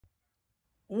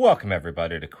Welcome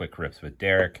everybody to Quick Rips with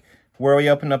Derek, where we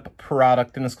open up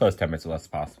product in as close to as less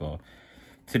possible.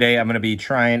 Today I'm going to be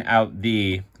trying out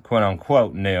the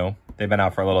quote-unquote new, they've been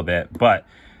out for a little bit, but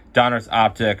Donruss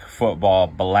Optic football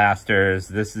blasters.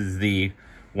 This is the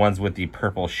ones with the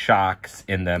purple shocks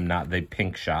in them, not the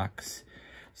pink shocks.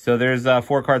 So there's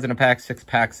 4 cards in a pack, 6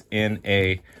 packs in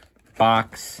a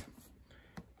box.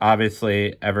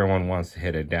 Obviously, everyone wants to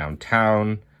hit it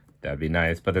downtown. That'd be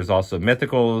nice, but there's also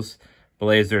mythicals,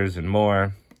 blazers, and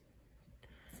more.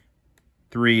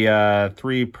 Three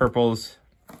purples,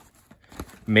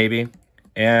 maybe,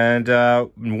 and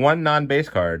 1 non-base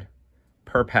card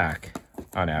per pack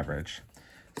on average.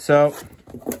 So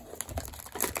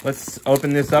let's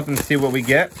open this up and see what we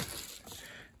get.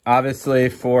 Obviously,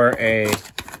 for a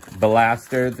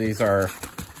blaster, these are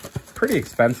pretty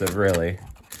expensive, really,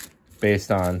 based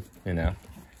on, you know,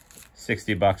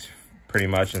 60 bucks pretty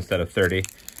much instead of 30,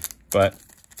 but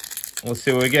we'll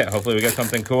see what we get. Hopefully we get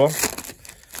something cool.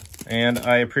 And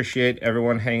I appreciate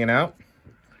everyone hanging out.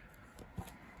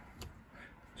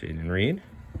 Jaden Reed.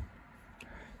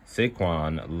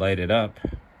 Saquon, light it up.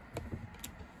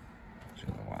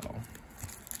 Waddle.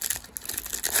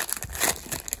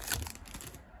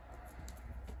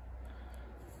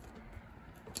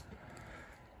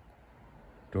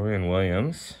 Dorian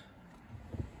Williams.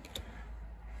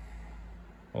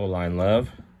 O-line love.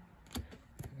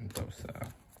 And Bosa.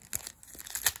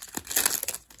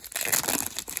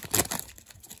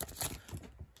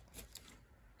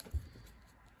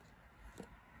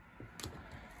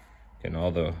 Getting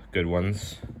all the good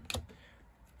ones.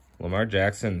 Lamar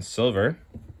Jackson, silver.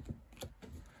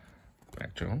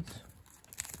 Mac Jones.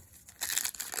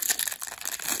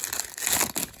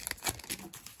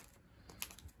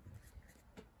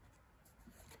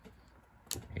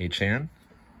 Achan.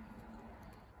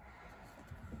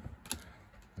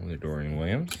 Another Dorian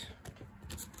Williams.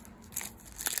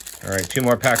 All right, 2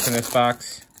 more packs in this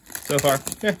box. So far,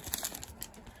 yeah.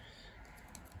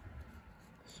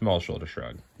 Small shoulder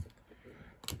shrug.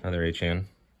 Another Achan.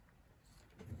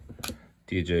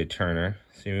 DJ Turner.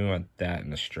 See, we want that in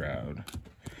the STROUD.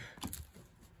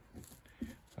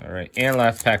 All right, and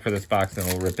last pack for this box, then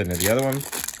we'll rip into the other one.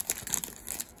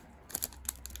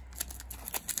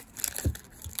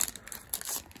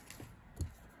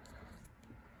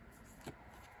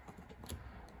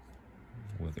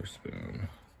 Witherspoon.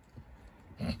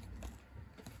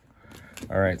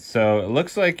 All right, so it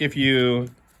looks like if you,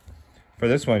 for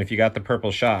this one, if you got the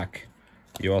purple shock,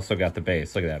 you also got the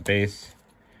base. Look at that, base,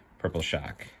 purple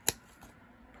shock,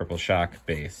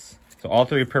 base. So all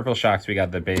 3 purple shocks, we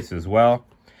got the base as well.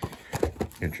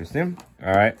 Interesting.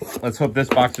 All right, let's hope this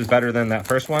box is better than that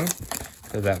first one,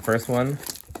 because that first one,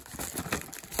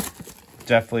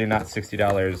 definitely not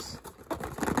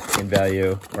 $60 in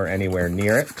value or anywhere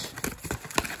near it.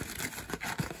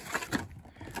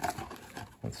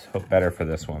 Let's hope better for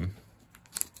this one.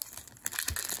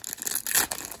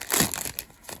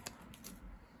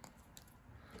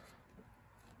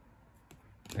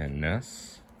 And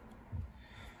Ness.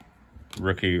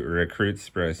 Rookie recruits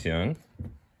Bryce Young.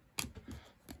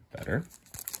 Better.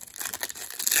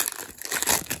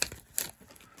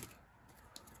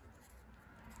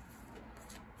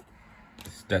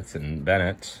 Stetson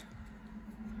Bennett.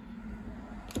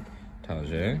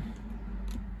 Tajay.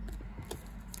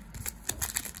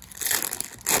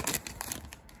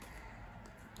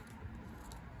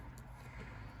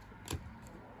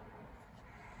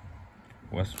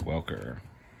 Wes Welker.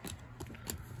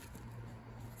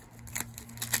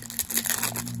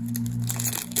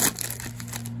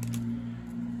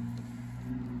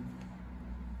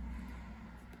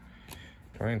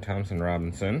 Brian Thompson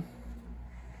Robinson.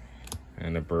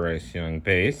 And a Bryce Young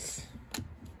base.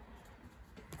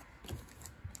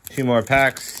 2 more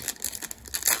packs.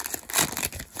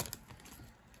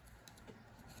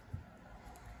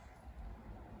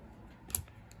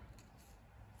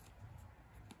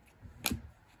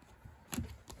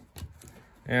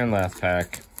 And last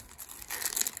pack.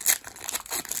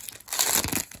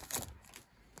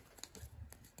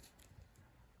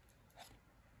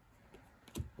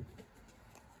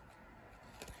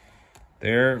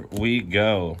 There we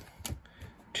go.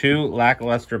 2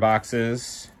 lackluster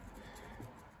boxes.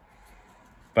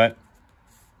 But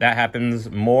that happens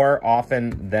more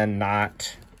often than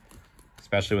not,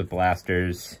 especially with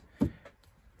blasters. You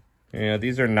know,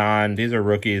 these are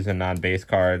rookies and non-base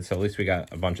cards, so at least we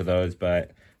got a bunch of those, but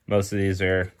most of these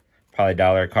are probably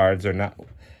dollar cards or not.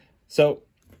 So,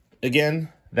 again,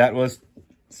 that was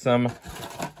some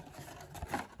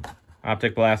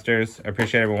Optic blasters. I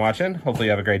appreciate everyone watching. Hopefully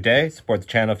you have a great day. Support the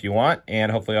channel if you want,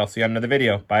 and hopefully I'll see you on another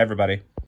video. Bye, everybody.